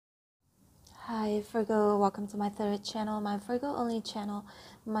Hi Virgo, welcome to my third channel, my Virgo Only channel.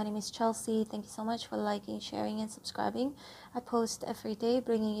 My name is Chelsea. Thank you so much for liking, sharing, and subscribing. I post every day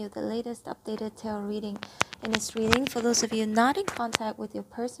bringing you the latest updated tarot reading. In this reading, for those of you not in contact with your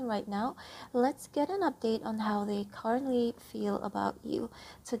person right now, let's get an update on how they currently feel about you.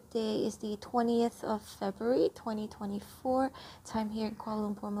 Today is the 20th of February 2024. Time here in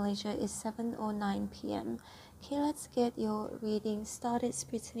Kuala Lumpur, Malaysia is 7:09 p.m. Okay, let's get your reading started.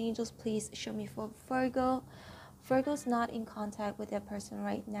 Spirits and angels, please show me for Virgo. Virgo's not in contact with their person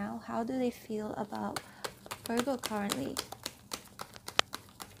right now. How do they feel about Virgo currently?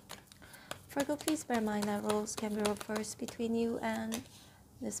 Virgo, please bear in mind that roles can be reversed between you and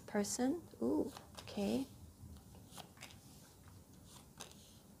this person. Ooh, okay.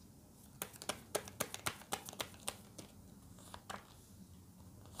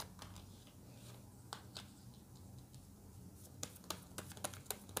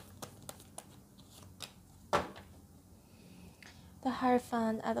 The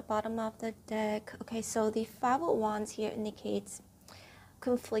Hierophant at the bottom of the deck. Okay, so the Five of Wands here indicates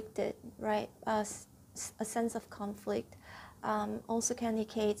conflicted, right? A sense of conflict. Also can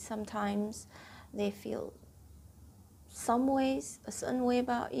indicate sometimes they feel some ways a certain way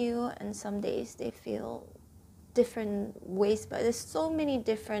about you, and some days they feel different ways. But there's so many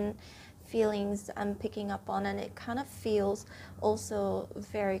different feelings I'm picking up on, and it kind of feels also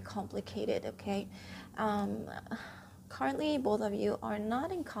very complicated. Okay. Currently both of you are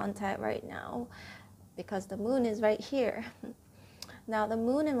not in contact right now because the moon is right here. Now the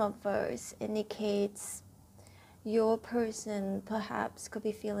moon in reverse indicates your person perhaps could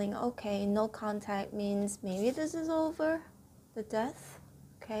be feeling, okay, no contact means maybe this is over, the death,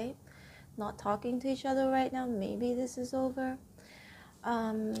 okay, not talking to each other right now, maybe this is over.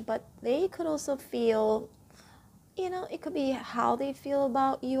 But they could also feel, it could be how they feel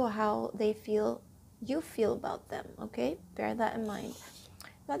about you or how they feel you feel about them. Okay, bear that in mind.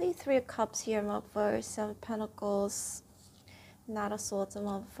 Got the Three of Cups here in reverse, Seven of Pentacles, Knight of Swords in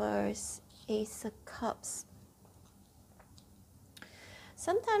reverse, Ace of Cups.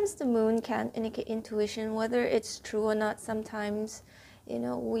 Sometimes the moon can indicate intuition, whether it's true or not. Sometimes,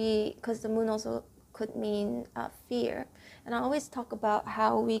 because the moon also could mean fear. And I always talk about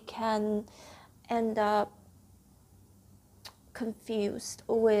how we can end up confused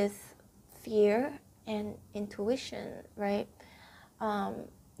with fear and intuition, right?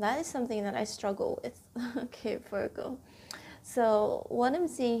 That is something that I struggle with. Okay, Virgo. So what I'm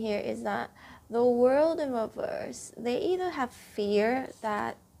seeing here is that the world in reverse, they either have fear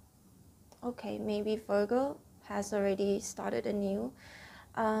that, okay, maybe Virgo has already started anew,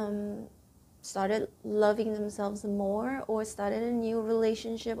 started loving themselves more, or started a new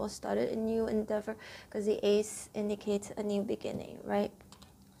relationship, or started a new endeavor, because the ace indicates a new beginning, right?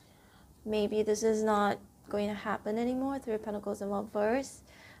 Maybe this is not going to happen anymore. Three of Pentacles in reverse,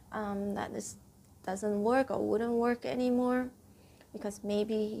 that this doesn't work or wouldn't work anymore, because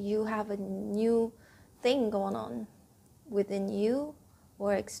maybe you have a new thing going on within you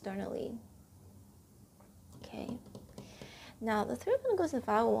or externally. Okay. Now the Three of Pentacles and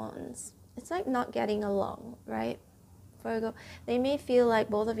Five of Wands, it's like not getting along, right? Virgo, they may feel like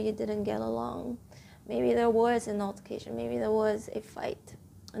both of you didn't get along. Maybe there was an altercation, maybe there was a fight,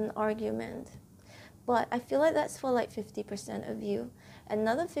 an argument. But I feel like that's for like 50% of you.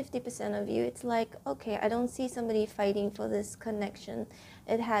 Another 50% of you, it's like, okay, I don't see somebody fighting for this connection.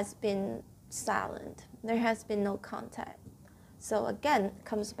 It has been silent. There has been no contact. So again, it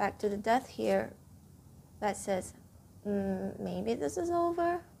comes back to the death here that says, maybe this is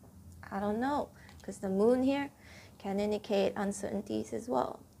over. I don't know. Because the moon here can indicate uncertainties as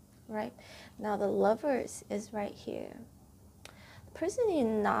well, right? Now the Lovers is right here. The person you're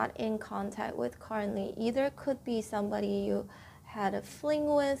not in contact with currently either could be somebody you had a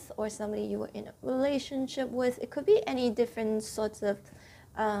fling with, or somebody you were in a relationship with. It could be any different sorts of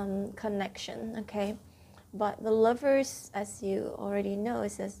connection, okay? But the Lovers, as you already know,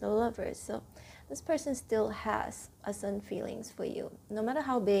 it says the Lovers. So this person still has a certain feelings for you, no matter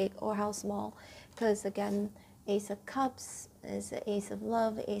how big or how small. Because again, Ace of Cups is the Ace of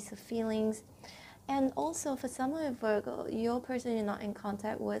Love, Ace of Feelings. And also for some of Virgo, your person you're not in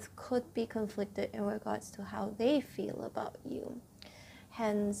contact with could be conflicted in regards to how they feel about you.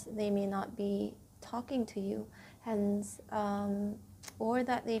 Hence, they may not be talking to you. Hence, or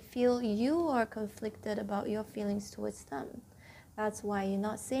that they feel you are conflicted about your feelings towards them. That's why you're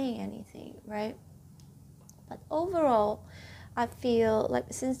not saying anything, right? But overall, I feel like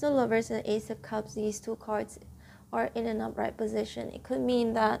since the Lovers and Ace of Cups, these two cards are in an upright position, it could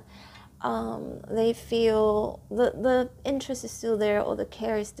mean that They feel the interest is still there, or the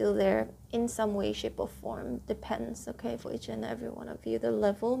care is still there in some way, shape, or form. Depends, okay, for each and every one of you. The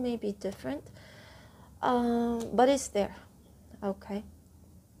level may be different, but it's there, okay?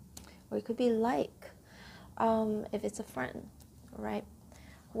 Or it could be like, if it's a friend, right?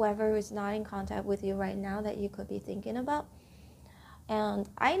 Whoever is not in contact with you right now that you could be thinking about. And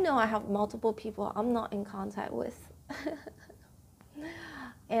I know I have multiple people I'm not in contact with.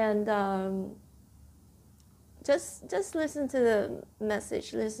 And just listen to the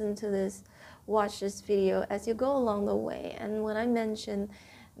message, listen to this, watch this video as you go along the way. And when I mention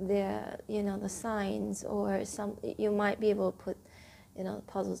the signs, or some, you might be able to put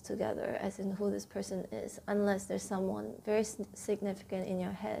puzzles together as in who this person is, unless there's someone very significant in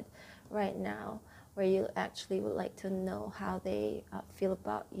your head right now where you actually would like to know how they feel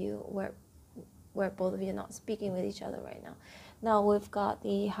about you, where both of you are not speaking with each other right now. Now we've got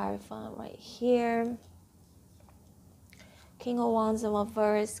the Hierophant right here. King of Wands in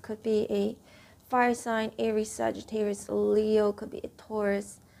reverse could be a fire sign, Aries, Sagittarius, Leo, could be a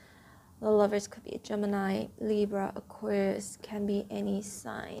Taurus. The Lovers could be a Gemini, Libra, Aquarius, can be any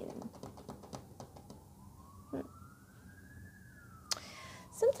sign.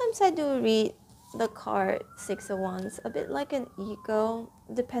 Sometimes I do read the card Six of Wands a bit like an ego,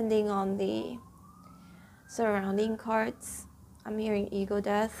 depending on the surrounding cards. I'm hearing ego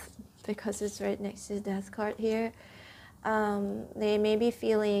death because it's right next to the death card here. They may be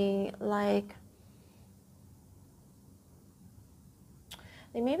feeling like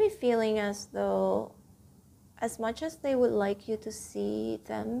as though, as much as they would like you to see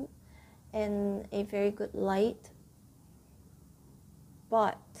them in a very good light,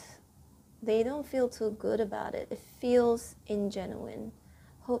 but they don't feel too good about it. It feels ingenuine.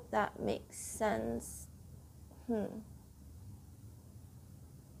 Hope that makes sense.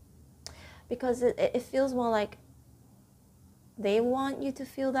 Because it feels more like they want you to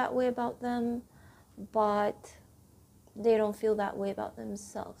feel that way about them, but they don't feel that way about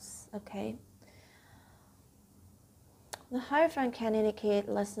themselves, okay? The Hierophant can indicate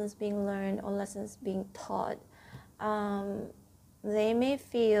lessons being learned or lessons being taught. They may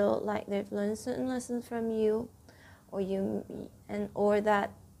feel like they've learned certain lessons from you, or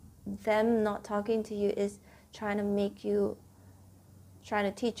that them not talking to you is trying to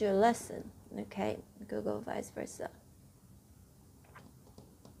teach you a lesson, okay? It could go vice versa.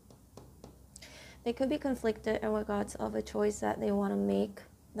 They could be conflicted in regards of a choice that they want to make,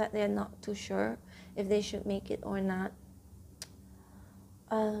 that they're not too sure if they should make it or not.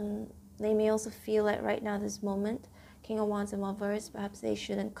 They may also feel like right now, this moment, King of Wands in reverse, perhaps they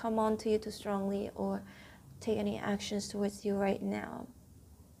shouldn't come on to you too strongly or take any actions towards you right now.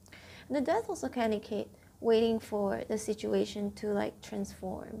 And the Death also can indicate waiting for the situation to like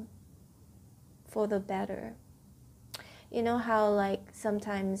transform for the better. You know how like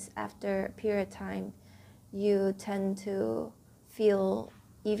sometimes after a period of time you tend to feel,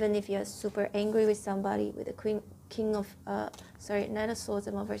 even if you're super angry with somebody, with the Knight of Swords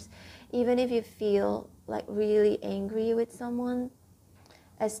in reverse, even if you feel like really angry with someone,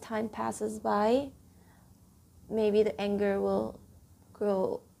 as time passes by, maybe the anger will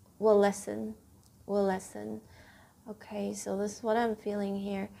lessen. Okay, so this is what I'm feeling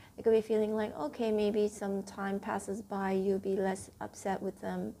here. It could be feeling like, okay, maybe some time passes by, you'll be less upset with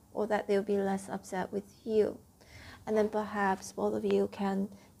them, or that they'll be less upset with you. And then perhaps both of you can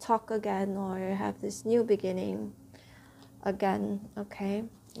talk again or have this new beginning again, okay?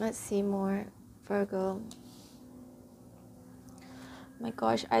 Let's see more, Virgo. My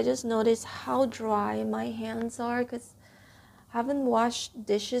gosh, I just noticed how dry my hands are because I haven't washed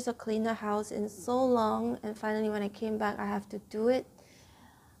dishes or cleaned the house in so long, and finally when I came back I have to do it,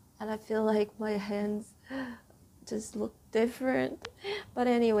 and I feel like my hands just look different. But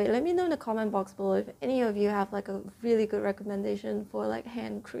anyway, let me know in the comment box below if any of you have like a really good recommendation for like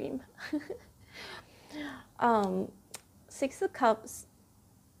hand cream. Six of Cups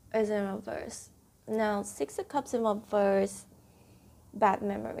is in reverse. Now, Six of Cups in reverse, bad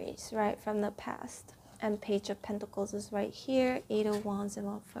memories, right, from the past. And Page of Pentacles is right here. Eight of Wands in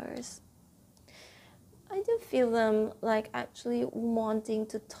reverse. I do feel them like actually wanting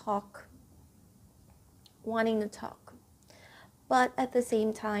to talk, but at the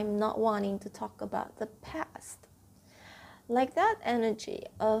same time not wanting to talk about the past. Like that energy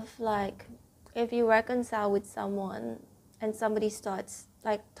of like, if you reconcile with someone and somebody starts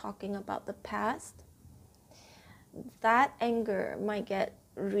like talking about the past, that anger might get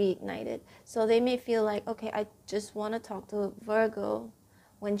reignited. So they may feel like, okay, I just want to talk to Virgo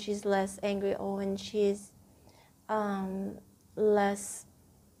when she's less angry, or when she's less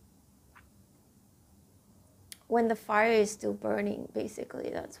when the fire is still burning, basically.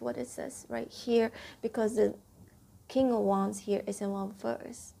 That's what it says right here, because the King of Wands here is in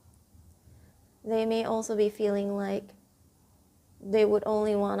reverse. They may also be feeling like they would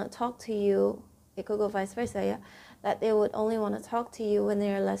only want to talk to you. It could go vice versa, yeah. That they would only want to talk to you when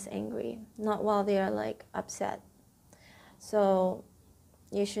they are less angry, not while they are like upset. So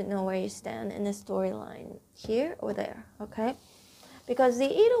you should know where you stand in the storyline, here or there, okay? Because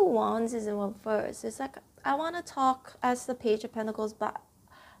the Eight of Wands is in reverse. It's like, I want to talk as the Page of Pentacles, but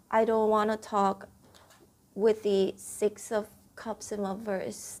I don't want to talk with the Six of Cups in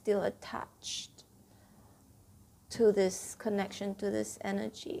reverse still attached to this connection, to this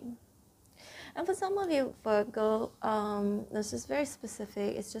energy. And for some of you, Virgo, this is very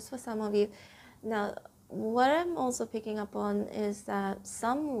specific. It's just for some of you. Now, what I'm also picking up on is that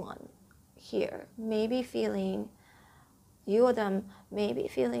someone here may be feeling, you or them may be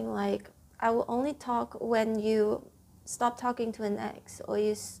feeling like, I will only talk when you stop talking to an ex, or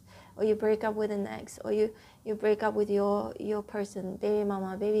you break up with an ex, or you break up with your person, baby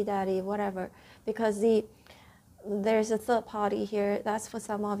mama, baby daddy, whatever, because there's a third party here. That's for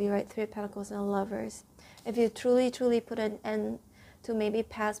some of you, right? Three of Pentacles and Lovers. If you truly put an end to maybe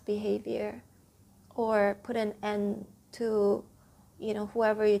past behavior, or put an end to,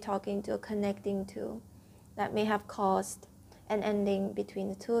 whoever you're talking to or connecting to, that may have caused an ending between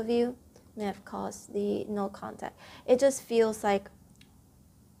the two of you, may have caused the no contact. It just feels like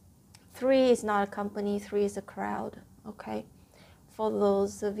 3 is not a company, 3 is a crowd, okay? For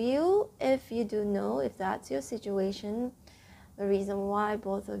those of you, if you do know, if that's your situation, the reason why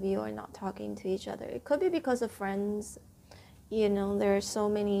both of you are not talking to each other, it could be because of friends. There are so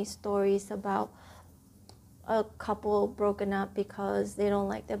many stories about a couple broken up because they don't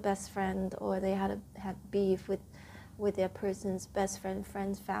like their best friend, or they had beef with their person's best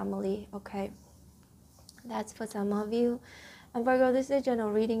friend's family, okay? That's for some of you. And Virgo, this is a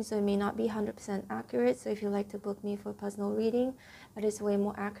general reading, so it may not be 100% accurate. So if you'd like to book me for a personal reading that is way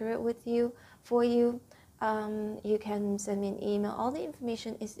more accurate for you, you can send me an email. All the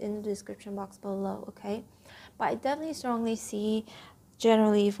information is in the description box below, okay? But I definitely strongly see,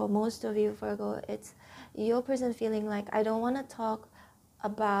 generally for most of you, Virgo, it's your person feeling like, I don't want to talk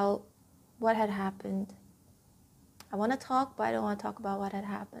about what had happened. I want to talk, but I don't want to talk about what had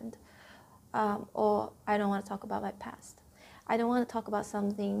happened. Or I don't want to talk about my past. I don't want to talk about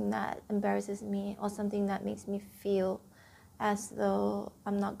something that embarrasses me, or something that makes me feel as though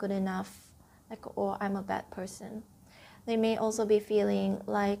I'm not good enough, or I'm a bad person. They may also be feeling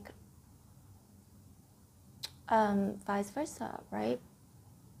like vice versa, right?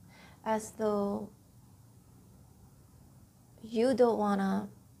 As though you don't want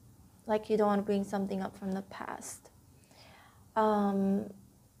to bring something up from the past.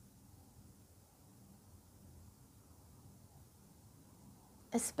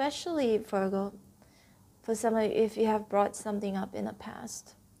 Especially Virgo, for some of you, if you have brought something up in the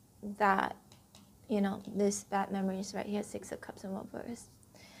past that, this bad memories right here, 6 of Cups in reverse,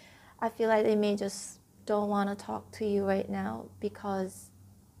 I feel like they may just don't want to talk to you right now because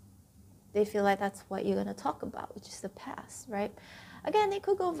they feel like that's what you're going to talk about, which is the past, right? Again, it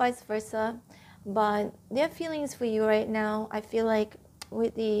could go vice versa, but their feelings for you right now, I feel like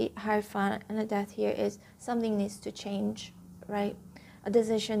with the Hierophant and the Death here, is something needs to change, right? A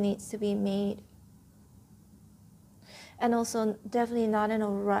decision needs to be made. And also definitely not in a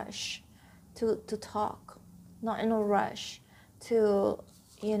rush to talk, not in a rush to,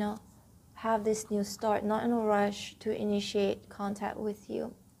 have this new start, not in a rush to initiate contact with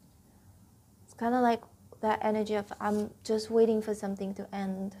you. It's kind of like that energy of, I'm just waiting for something to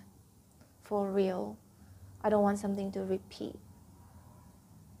end for real. I don't want something to repeat.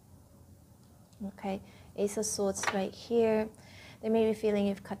 Okay, Ace of Swords right here. They may be feeling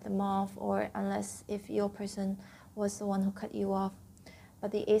you've cut them off, or unless if your person was the one who cut you off.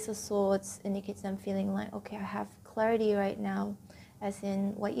 But the Ace of Swords indicates them feeling like, okay, I have clarity right now, as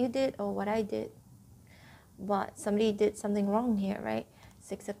in what you did or what I did. But somebody did something wrong here, right?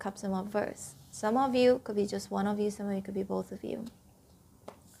 6 of Cups in reverse. Some of you could be just one of you, some of you could be both of you.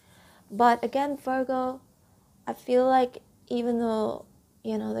 But again, Virgo, I feel like even though,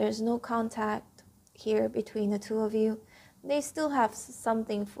 there's no contact here between the two of you, they still have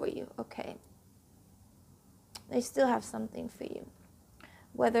something for you, okay? They still have something for you.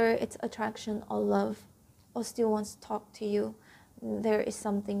 Whether it's attraction or love, or still wants to talk to you, there is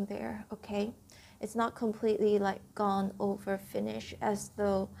something there, okay? It's not completely like gone over, finished, as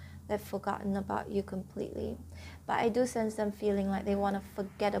though they've forgotten about you completely. But I do sense them feeling like they want to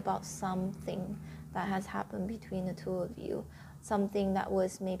forget about something that has happened between the two of you. Something that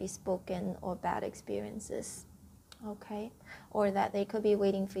was maybe spoken, or bad experiences. okay? Or that they could be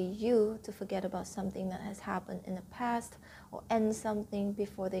waiting for you to forget about something that has happened in the past or end something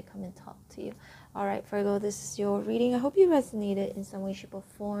before they come and talk to you. All right, Virgo, this is your reading. I hope you resonated in some way, shape, or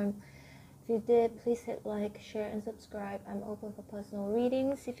form. If you did, please hit like, share, and subscribe. I'm open for personal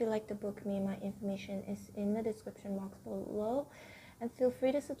readings. If you'd like to book me, my information is in the description box below. And feel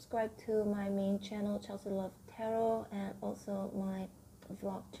free to subscribe to my main channel, Chelsea Love Tarot, and also my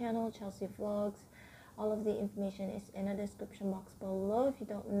vlog channel, Chelsea Vlogs. All of the information is in the description box below. If you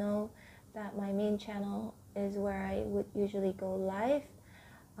don't know, that my main channel is where I would usually go live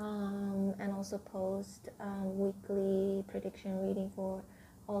and also post weekly prediction reading for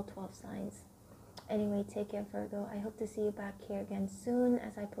all 12 signs. Anyway, take care, Virgo. I hope to see you back here again soon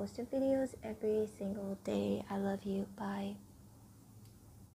as I post videos every single day. I love you. Bye.